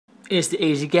It's the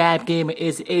Asian Guy Gamer,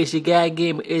 it's the Asian Guy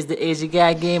Gamer, it's the Asian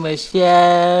Guy Gamer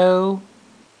show.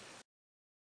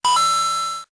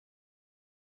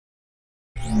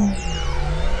 Be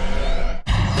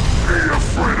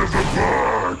afraid of the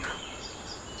dark!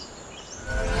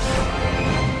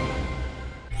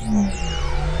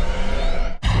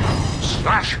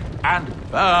 Slash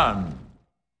and burn!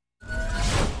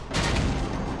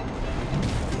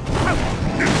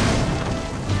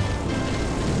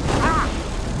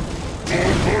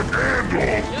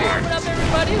 What up,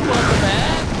 everybody? Welcome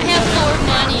back. I have 4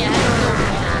 money. I have no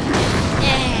money.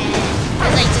 Yeah. I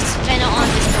like to spend it on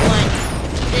this one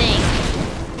thing.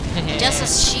 Just a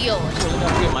shield.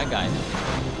 My guy.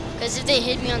 Because if they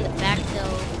hit me on the back,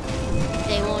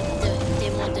 they won't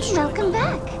destroy Welcome me.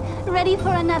 back. Ready for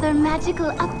another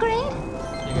magical upgrade?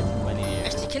 You get some money here.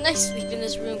 Actually, can I sleep in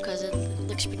this room? Because it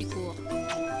looks pretty cool. Ooh,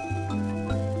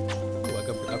 I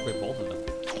could upgrade both of them.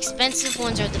 Expensive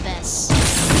ones are the best.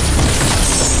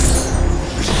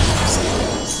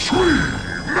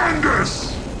 Tremendous!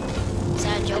 Is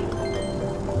that a joke?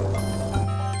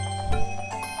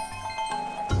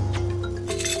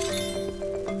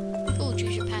 Ooh,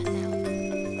 choose your path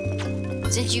now.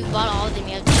 Since you bought all of them,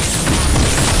 you have to choose your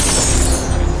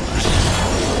path.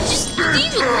 Just you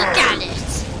need to look at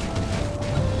it.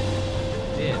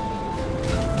 Yeah.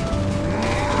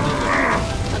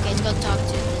 Okay, let's go talk to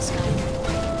this guy.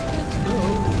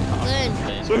 Glenn.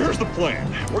 So here's the plan.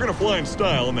 We're gonna fly in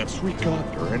style in that sweet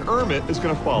copter, and Ermit is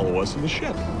gonna follow us in the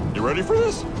ship. You ready for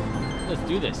this? Let's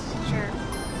do this. Sure.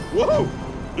 Whoa!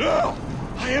 Yeah!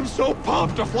 I am so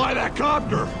pumped to fly that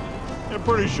copter! I'm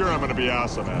pretty sure I'm gonna be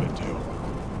awesome at it too.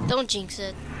 Don't jinx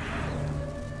it.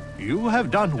 You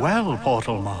have done well,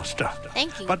 Portal Master.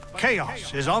 Thank you. But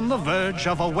Kaos is on the verge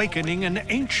of awakening an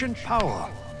ancient power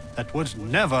that was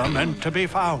never meant to be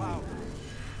found.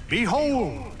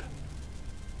 Behold!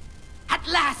 At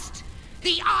last,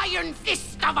 the Iron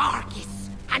Fist of Arcus,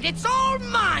 and it's all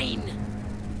mine!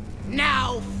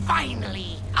 Now,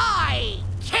 finally, I,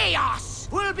 Kaos,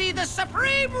 will be the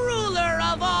supreme ruler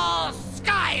of all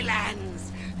Skylands!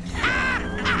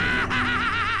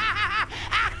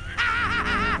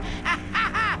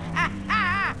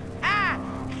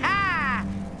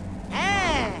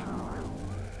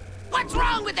 What's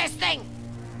wrong with this thing?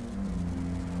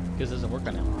 Because it doesn't work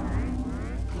on him.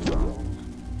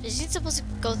 Is he supposed to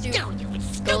go through? Don't you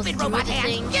stupid robot the hand!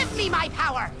 thing? Give me my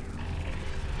power!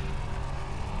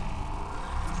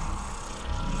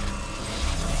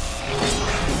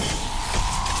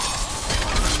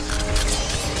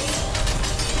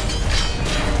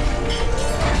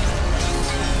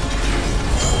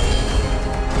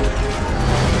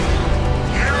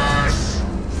 Yes!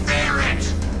 Fear it!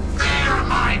 Fear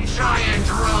my giant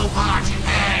robot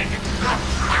head!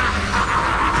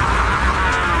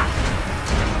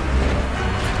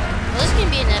 Well, this can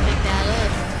be an epic battle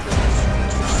if we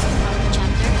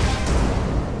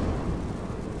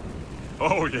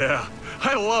Oh yeah,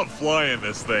 I love flying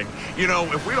this thing. You know,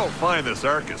 if we don't find this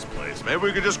Arcus place, maybe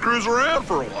we could just cruise around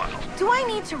for a while. Do I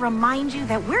need to remind you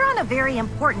that we're on a very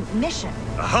important mission?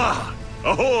 Aha!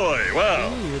 Ahoy! Wow!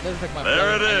 Ooh, it does like my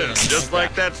There it flying is, island. just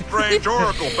like that strange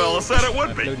oracle fella said it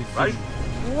would be, right?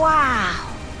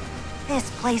 Wow! This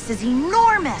place is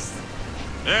enormous!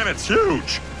 And it's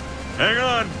huge. Hang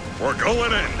on, we're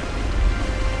going in.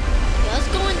 Yeah, let's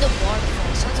go in the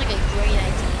waterfall. Sounds like a great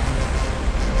idea.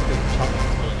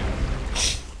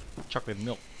 Chocolate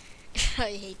milk.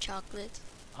 I hate chocolate.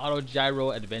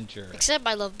 Autogyro adventure. Except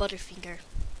I love Butterfinger.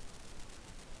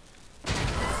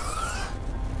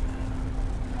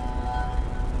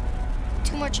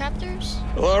 Two more chapters?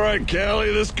 Well, all right,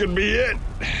 Callie, this could be it.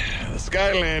 The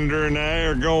Skylander and I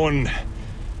are going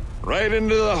right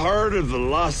into the heart of the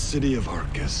lost city of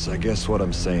Arcus. I guess what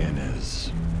I'm saying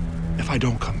is, if I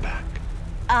don't come back.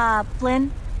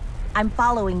 Flynn? I'm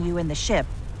following you in the ship.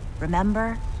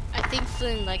 Remember? I think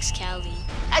Flynn likes Callie.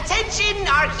 Attention,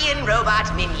 Archean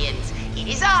robot minions. It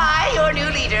is I, your new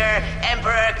leader,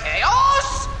 Emperor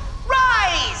Kaos!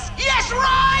 Rise! Yes,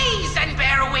 rise! And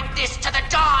bear witness to the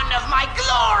dawn of my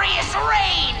glorious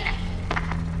reign!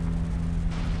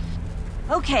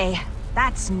 Okay,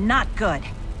 that's not good.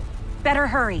 Better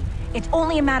hurry. It's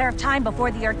only a matter of time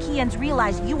before the Archeans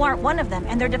realize you aren't one of them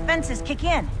and their defenses kick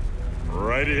in.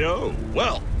 Rightio.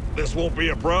 Well, this won't be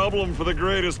a problem for the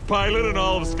greatest pilot in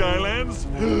all of Skylands.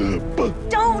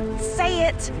 Don't say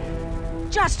it!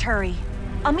 Just hurry.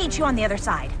 I'll meet you on the other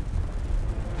side.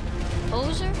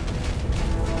 Poser?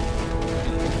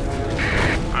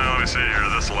 Let me see here.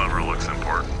 This lever looks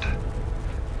important.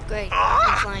 Great.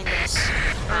 I'm flying this.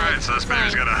 Alright, so this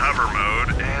baby's got a hover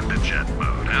mode and a jet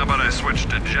mode. How about I switch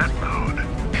to jet mode?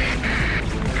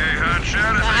 Okay,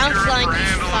 fine. Proper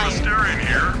handle of the Fine. steering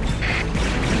here.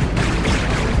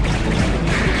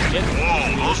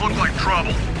 Whoa, those look like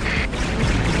trouble.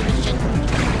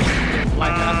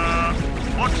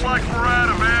 Looks like we're out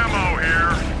of ammo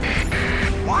here.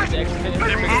 What? They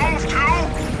moved too?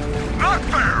 Not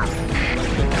fair.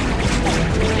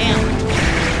 Damn.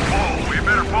 Whoa, we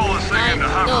better pull this thing into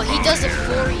hover No, he mode does it here.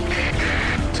 for you.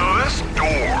 So this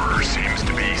door seems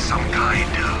to be some kind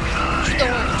of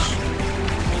Storage.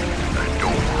 a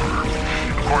door.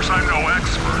 Of course, I'm no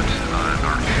expert.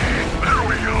 There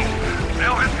we go.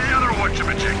 Now hit the other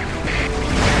whatchamachicken.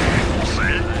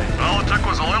 See? All it took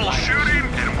was a little shooting,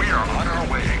 and we are on our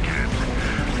way again.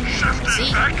 Shifted See?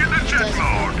 back into He jet does it.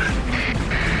 mode.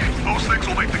 Those things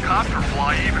will make the copter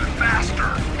fly even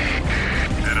faster.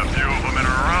 Hit a few of them in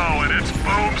a row, and it's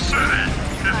Boom City.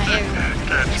 Here we go.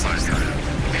 Catch my drift.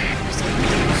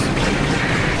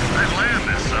 I'd land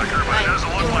this sucker, but it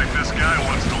doesn't look like this guy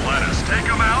wants to let us. Take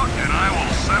him out, and I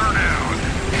will set her down.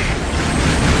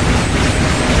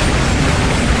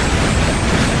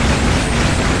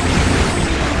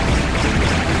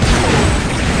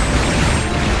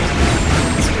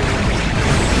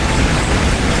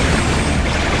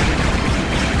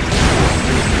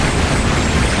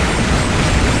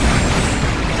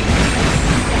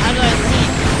 How do I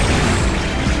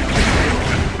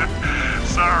leave?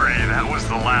 Sorry, that was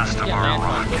the last of our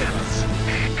rockets.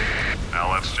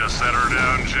 Now let's just set her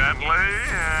down gently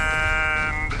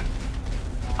and...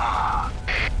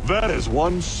 That is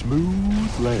one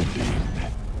smooth landing.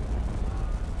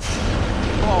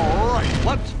 All right,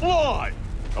 let's fly.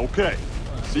 Okay,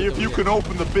 see if you can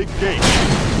open the big gate.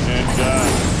 And,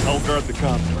 I'll guard the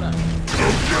copter.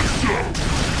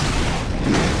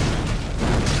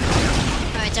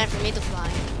 Alright, time for me to fly.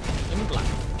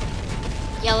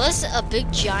 Yeah, let's a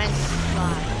big giant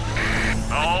fly.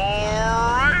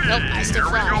 Alrighty, Nope, I still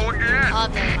here fly. we go again. Oh,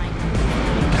 never mind.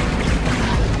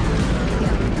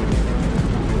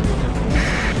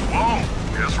 Whoa,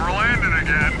 guess we're landing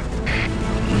again.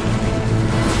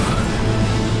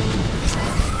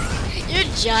 You're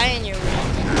giant, you're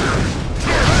landing.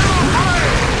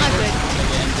 Not good.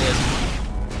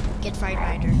 Get Fright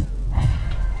Rider.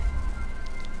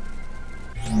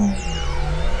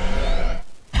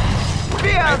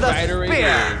 Fear the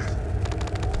spear!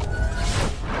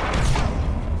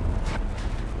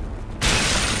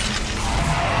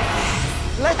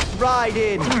 Let's ride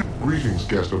in! Greetings,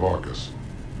 guest of Arcus.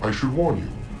 I should warn you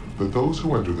that those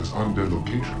who enter this undead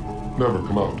location never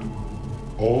come out.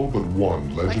 All but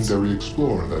one legendary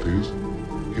explorer, that is.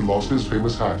 He lost his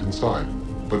famous hat inside,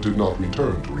 but did not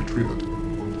return to retrieve it.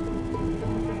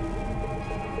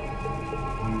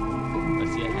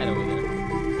 I see a head over there.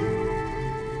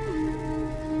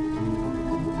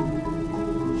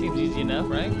 Seems easy enough,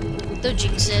 right? Don't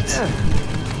jinx it.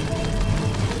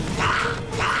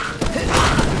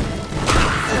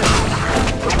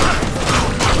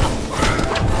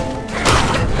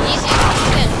 Easy,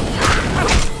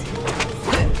 good.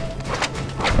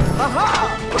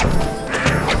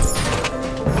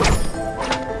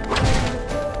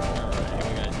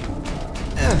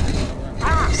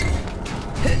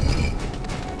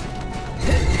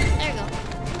 There you go.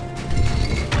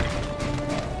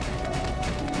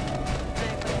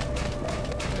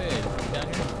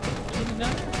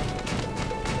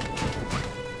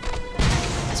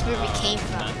 That's where we came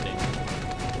from.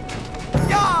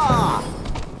 Yeah!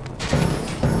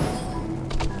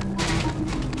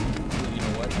 You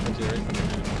know what?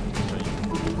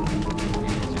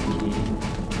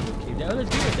 Okay, now let's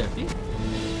do it there, see?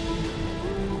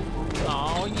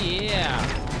 Oh yeah!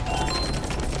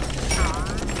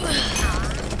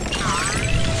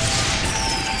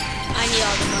 I need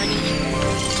all the money.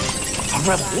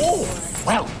 Whoa!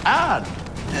 Well done!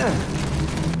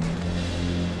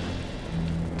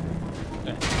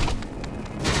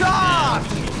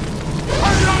 Charge!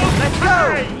 Let's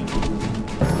go!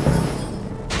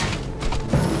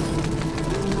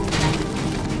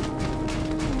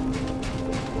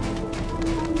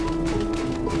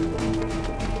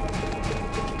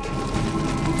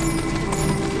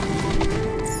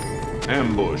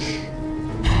 Ambush.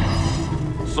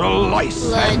 Slice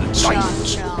Blood and chop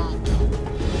dice. chop.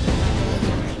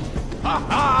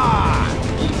 Ha-ha!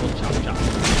 Evil chop chop.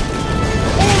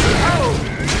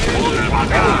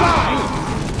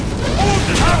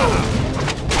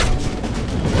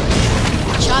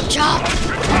 Chop chop.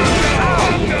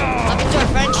 Welcome to our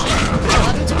friendship.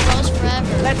 Welcome to Bros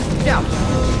Forever. Let's jump!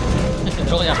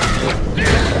 It's only after two.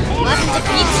 Welcome to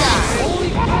pizza. Holy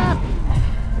crap!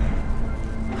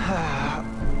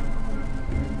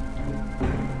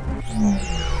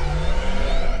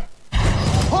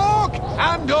 Hawk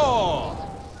and door!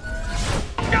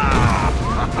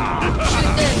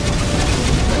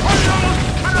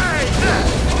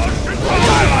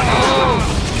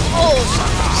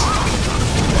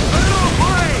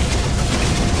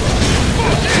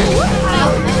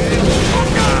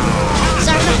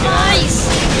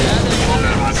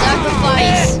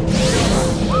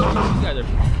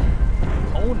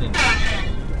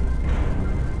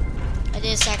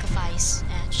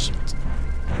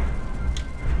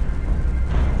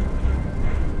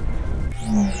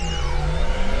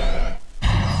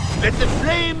 Let the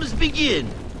flames begin.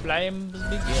 Flames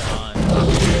begin.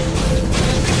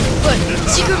 Good.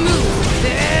 Secret move.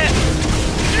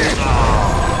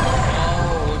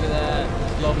 Oh, look at that.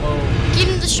 Slow mo. Keep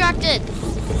him distracted.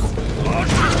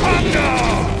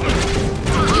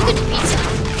 You get the pizza.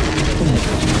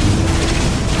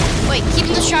 Wait, keep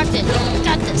him distracted. You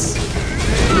got this.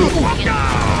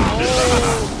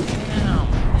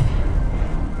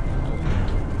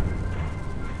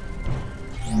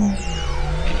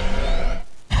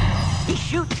 He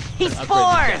shoots. He Upgrade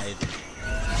spores.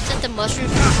 this Is that the mushroom?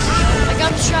 I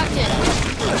got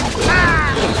distracted.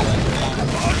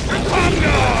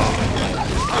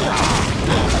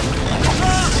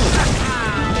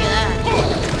 Look at that.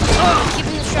 Keep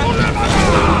him distracted.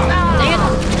 Dang it.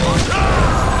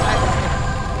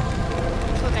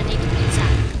 Look, I need the pizza.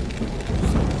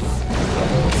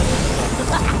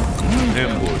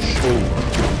 Ambush over.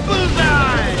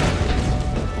 Bullseye!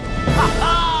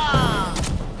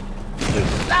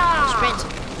 Sprint.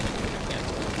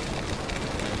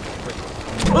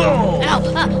 Oh! Ow!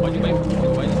 Ah. Why'd you make?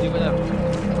 Why'd you do that?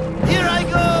 Here I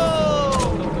go!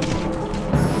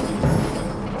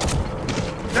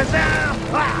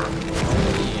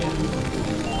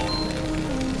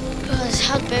 Oh, this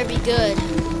house better be good.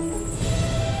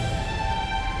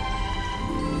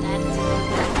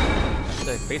 It's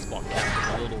a baseball cap.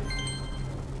 It's a little.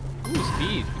 Ooh,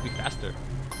 speed. Could be faster.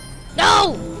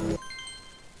 No!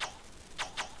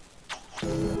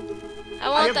 I I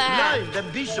want have that. blind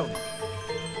ambition.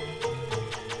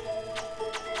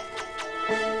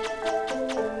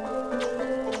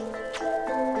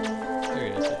 There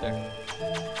he is, right there.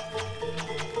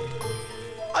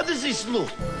 How does this look?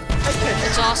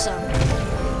 It's awesome.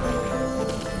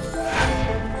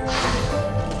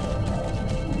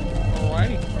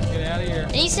 Alrighty, get out of here.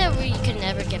 And he said we could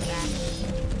never get back.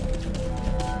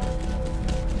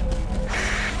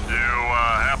 You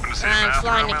happen to see a I'm bathroom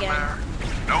flying in again. there?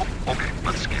 Nope. Okay,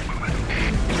 let's keep moving.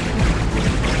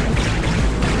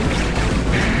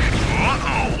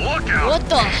 Uh-oh, look out! What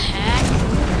the heck?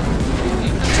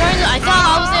 I thought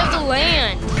I was able to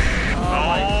land.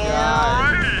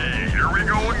 Alrighty, here we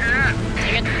go again.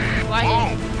 Dang it. Why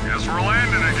Oh, guess we're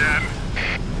landing again.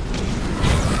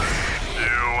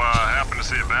 You happen to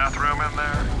see a bathroom in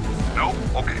there? Nope.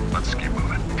 Okay, let's keep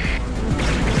moving.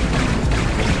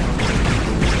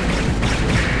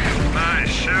 Nice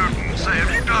shooting. Say,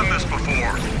 have you done this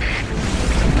before?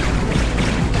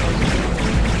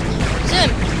 Sim.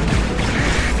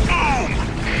 Boom!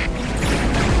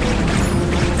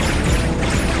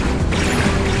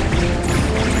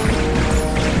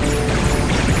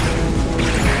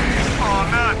 Oh,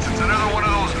 nuts. It's another one of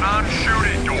those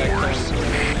non-shooting doors.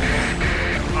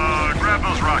 Grab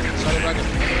those rockets. Let's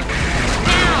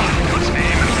aim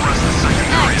and press the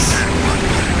secondary attack button.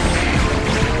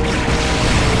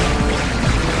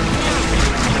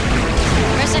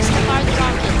 Press X to fire the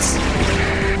rockets.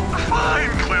 Fine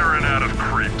clearing out of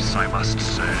creeps, I must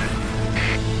say.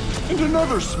 And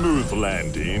another smooth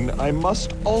landing, I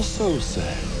must also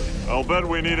say. I'll bet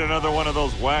we need another one of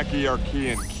those wacky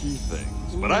Archean key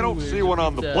things, but I don't see one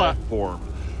on the platform.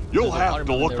 You'll have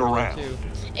to look around.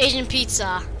 Asian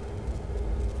pizza.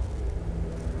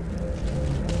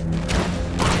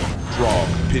 Frog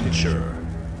Pincher.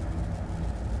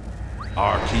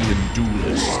 Archean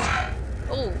Duelist.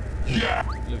 Oh. He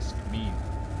looks mean.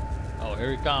 Oh,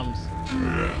 here he comes.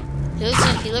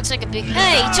 He looks like a big.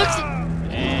 Hey, he took the.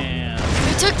 Damn.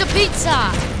 He took the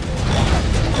pizza.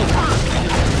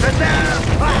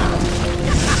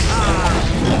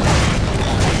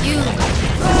 You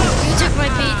took my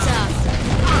pizza.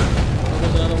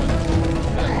 There's another one.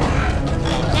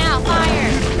 Now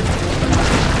fire.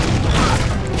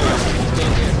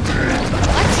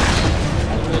 What?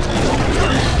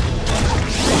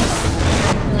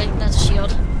 Like that's a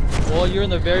shield. Well, you're in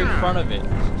the very front of it.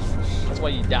 That's why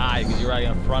you died, because you're right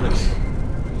in front of it.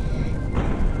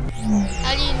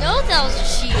 How do you know that was a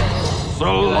shield?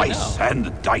 Slice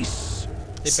and dice.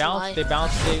 They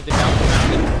bounce around it.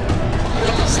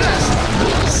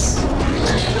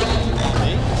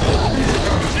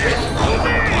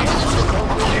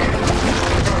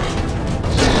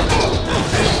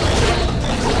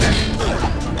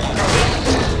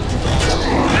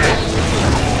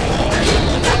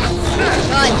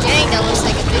 God dang, that looks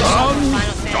like a big shot from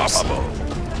Final Fantasy. Unstoppable.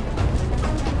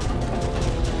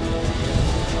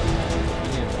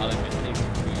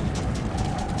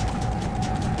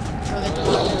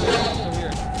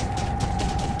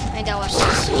 I gotta watch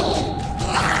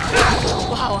this.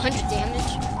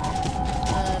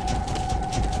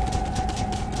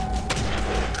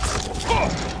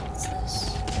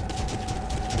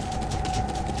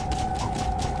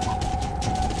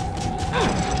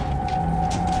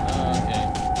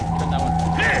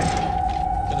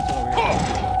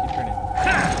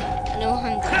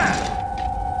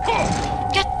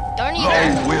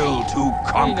 to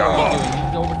conquer.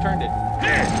 He overturned it.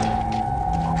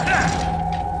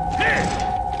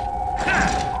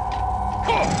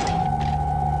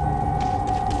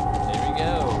 There we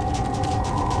go.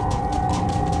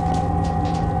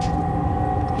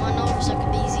 Come on over, suck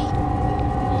it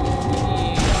easy.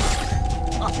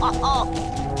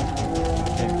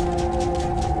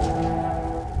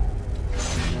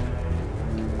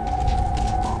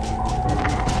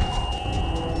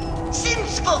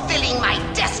 Since fulfilling my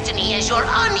destiny as your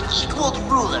unequaled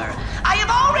ruler, I have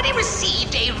already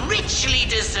received a richly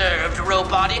deserved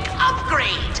robotic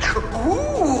upgrade.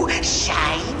 Ooh,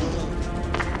 shiny.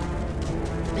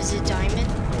 Is it diamond?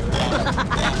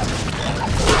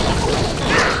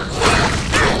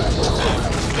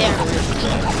 There.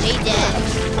 They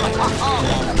dead.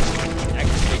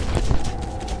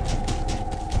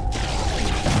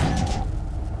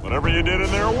 Whatever you did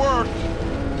in there worked.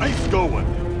 Nice going.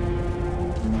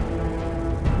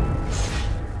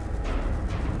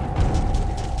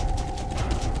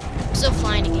 I'm still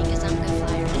flying again because I'm good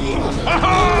flyer.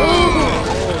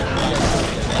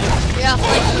 We got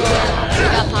flight control. We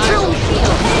got power.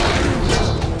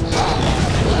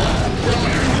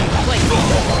 Wait.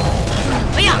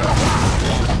 Oh yeah!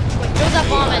 Wait, throw that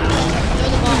bomb in. Throw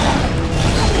the bomb in.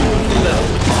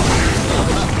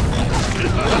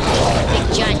 Big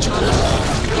giant chomp.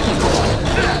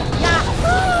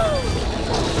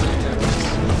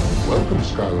 Welcome,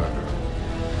 Skylander.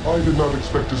 I did not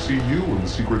expect to see you in the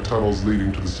secret tunnels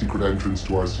leading to the secret entrance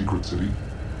to our secret city.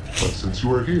 But since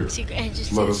you are here, Secret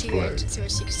entrance let to us secret play. entrance to our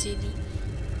secret city.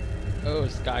 Oh,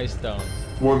 Sky Stone.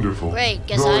 Wonderful. Great,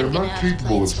 guess Though I I'm am gonna not have to capable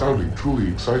play of it. sounding truly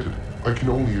excited, I can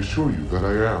only assure you that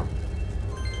I am.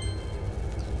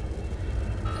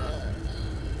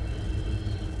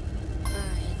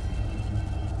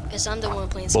 Alright. Guess I'm the one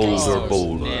playing Boulder, Sky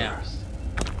boulder. Snaps.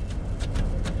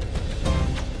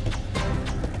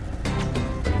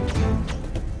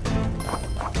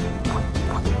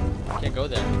 Can't go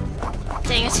there.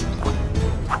 Dang it.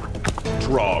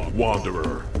 Trog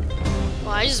Wanderer. Well,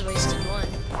 I just wasted one.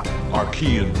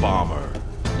 Archean Bomber.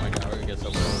 Oh my god, we're gonna get so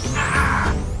close.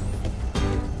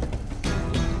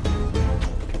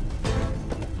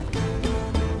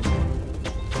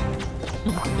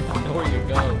 I know where you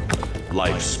go.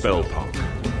 Life Spellpunk.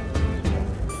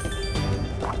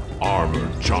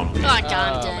 Armored Champion. Oh, God,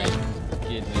 I'm dead.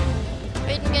 Kidding.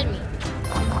 Wait and get me.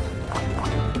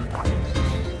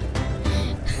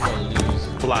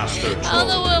 Blaster How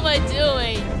the Troll. what am I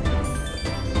doing?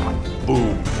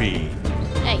 Boom Fiend.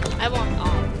 Hey, I want. Oh,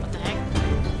 what the heck?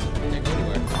 Can't go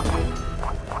anywhere.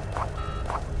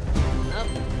 Oh,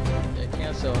 Yeah,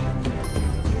 cancel.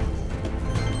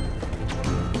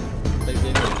 Place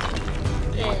it.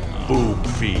 yeah. Boom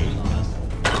Fiend.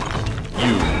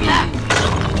 You lose.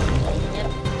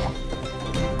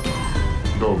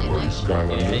 Don't worry,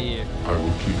 Skylander. Yeah. I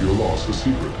will keep your loss a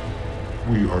secret.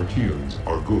 We Archeans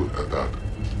are good at that.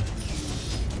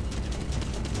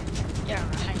 Yeah,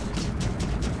 right.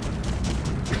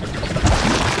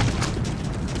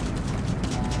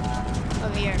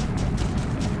 Over here.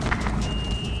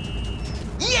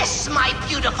 Yes, my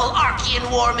beautiful Archean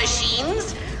war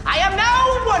machines. I am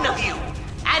now one of you.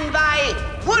 And by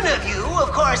one of you,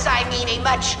 of course, I mean a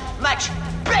much, much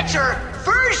better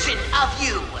version of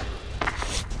you.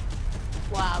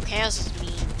 Wow, Chaos is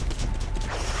mean.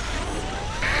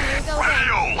 Oh, here we go again.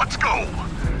 Radio, let's go.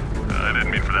 I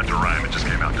didn't mean for that to rhyme. It just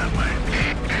came out that way.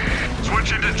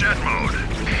 Switch into jet mode.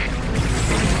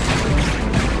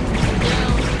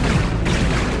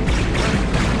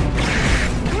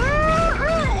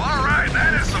 Woohoo! All right,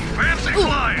 that is some fancy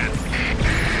flying.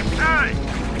 Hey,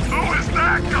 who is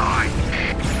that guy?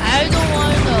 I don't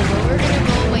want to know, but we're gonna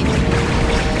go away from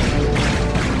it.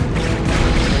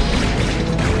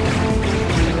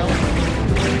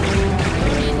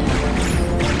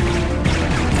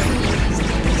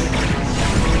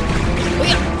 Oh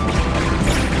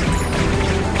yeah.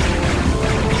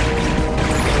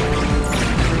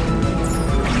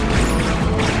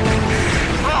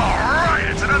 All right,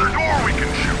 it's another door we can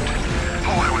shoot.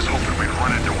 Oh, I was hoping we'd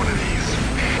run into one of these.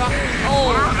 What Oh,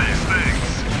 are these things?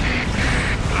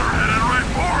 They're headed right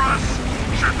for us.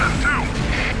 Shoot them too.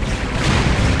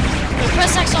 wait,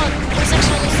 press X on those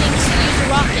things to use the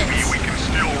Maybe rockets. we can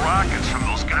steal rockets from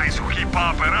those guys who keep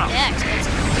popping up. Yeah,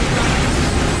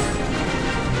 expensive.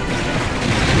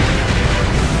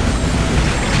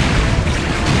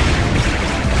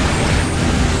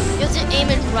 You have to aim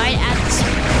it right at the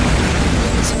circle.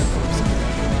 The circles.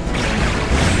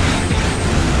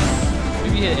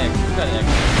 Maybe hit X. You got X.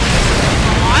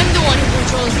 Oh, I'm the one who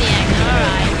controls the X.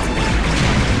 Alright.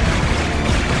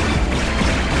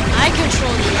 I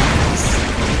control the X.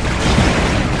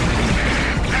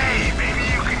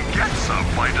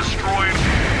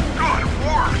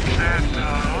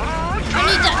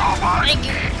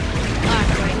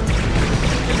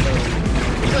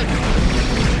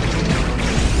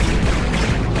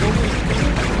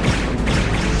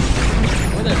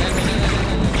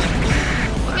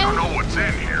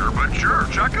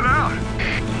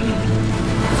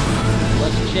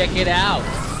 check it out.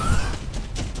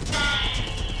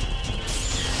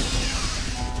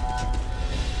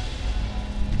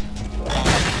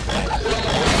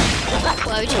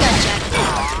 Why would you got Jack?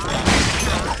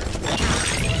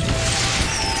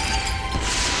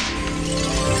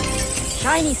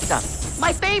 Shiny stuff.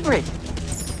 My favorite.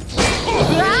 I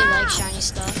really like shiny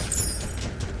stuff.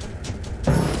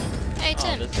 Hey Oh,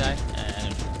 Tim, this guy?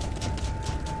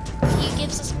 he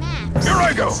gives us maps. Here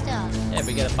I go. And stuff. Yeah,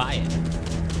 we gotta buy it.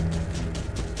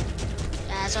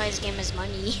 That's why this game has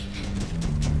money.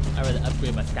 I'd rather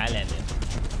upgrade my Skylander.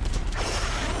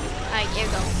 Alright, here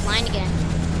we go. Flying again.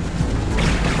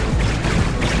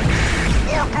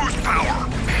 More boost power.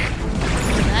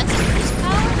 That's a boost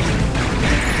power?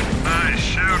 Nice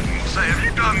shooting. Say, have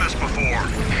you done this before?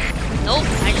 Nope,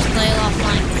 I just play a lot of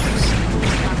flying games.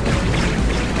 Not really.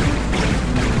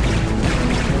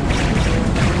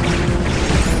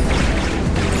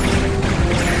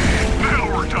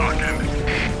 Now we're talking.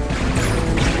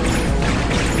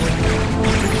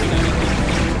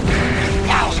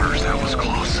 Wowzers, that was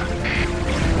close.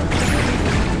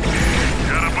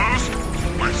 Got a boost?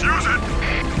 Let's use it.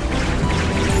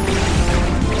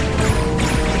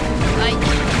 Right.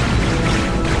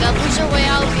 Gotta push our way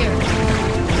out of here.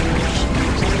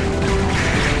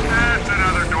 That's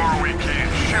another door we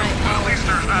can't shoot. But at least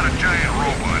there's not a giant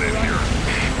robot in here.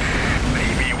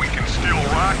 Maybe we can steal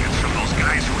rockets from those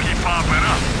guys who keep popping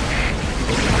up.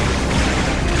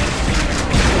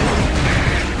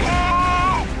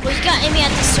 Whoa! Well, you got me at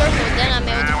the circle, then I'm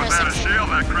able to press Without a X shield,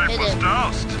 that crate hit was it.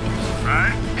 toast.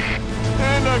 Right?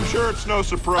 And I'm sure it's no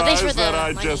surprise thanks for the that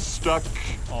I money. just stuck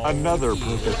another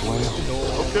perfect lamp.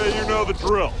 Okay, you know the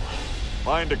drill.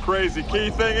 Find a crazy key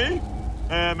thingy,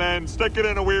 and then stick it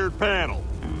in a weird panel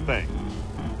thing.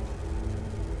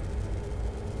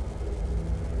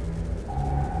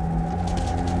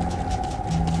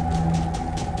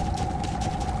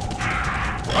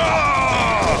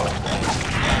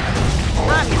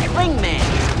 I'm Wingman.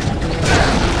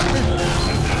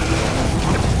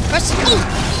 Press it.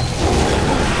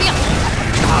 Yeah.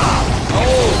 Oh,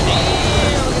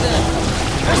 damn! Look at that.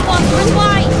 Press Y. Press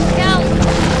Y. Go.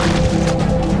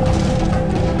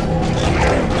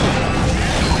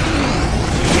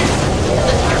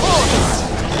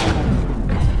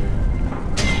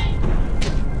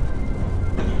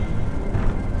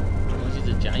 Oh, she's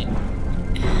a giant.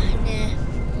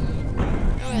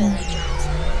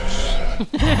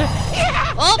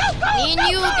 Oh, me and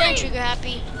you again, Trigger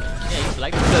Happy. Yeah, he's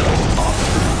like this. Oh,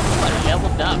 I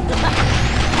leveled up.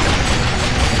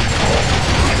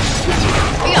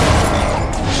 Yeah.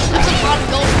 That's a lot to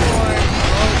go for.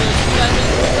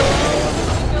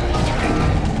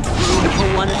 Beautiful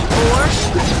one and four.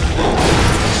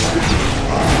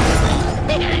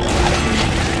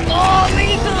 Oh,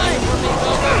 mini gun!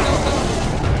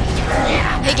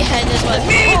 Hey, get ahead this one.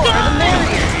 Mini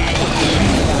gun!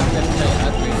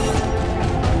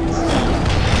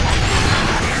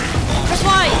 Press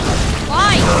Y!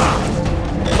 Y!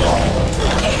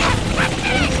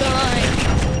 Mini gun!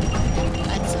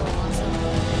 That's so awesome.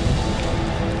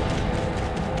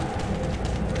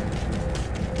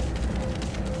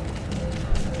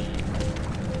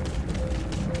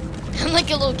 I'm like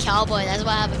a little cowboy, that's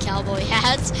why I have a cowboy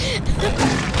hat. It's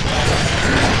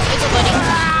a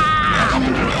buddy.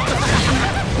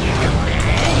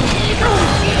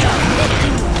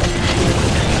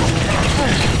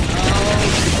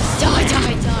 Die,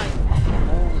 die, die.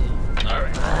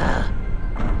 Alright.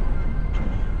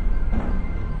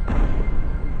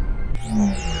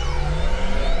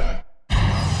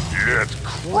 It's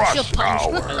crush She'll punch.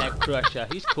 hour. I like Crusher.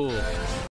 He's cool.